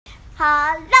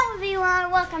Hello everyone,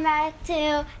 welcome back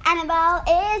to Annabelle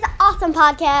is Awesome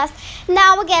Podcast.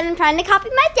 Now again, I'm trying to copy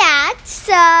my dad,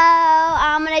 so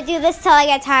I'm going to do this till I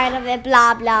get tired of it,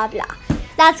 blah, blah, blah.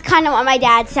 That's kind of what my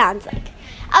dad sounds like.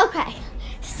 Okay,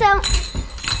 so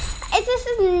this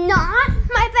is not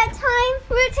my bedtime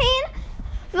routine,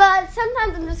 but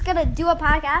sometimes I'm just going to do a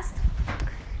podcast.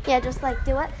 Yeah, just like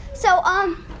do it. So,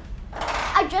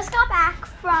 I just got back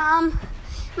from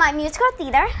my musical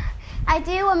theater. I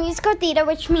do a musical theater,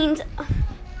 which means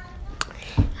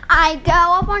I go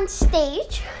up on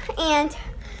stage, and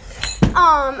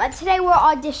today were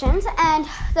auditions, and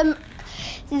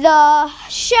the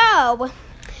show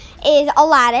is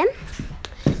Aladdin.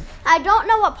 I don't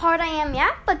know what part I am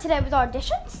yet, but today was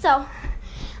auditions, so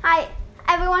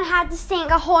everyone had to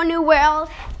sing A Whole New World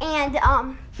and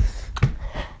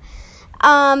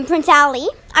Prince Ali.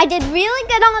 I did really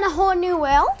good on A Whole New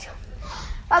World,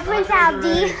 but Prince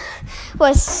Ali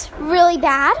was really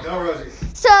bad. No, Rosie.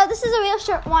 So this is a real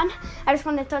short one. I just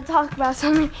wanted to talk about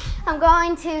something. I'm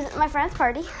going to my friend's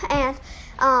party, and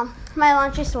my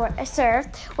lunch is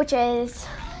served, which is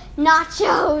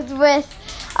nachos with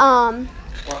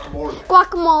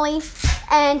guacamole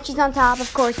and cheese on top.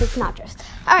 Of course, it's nachos.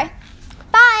 All right.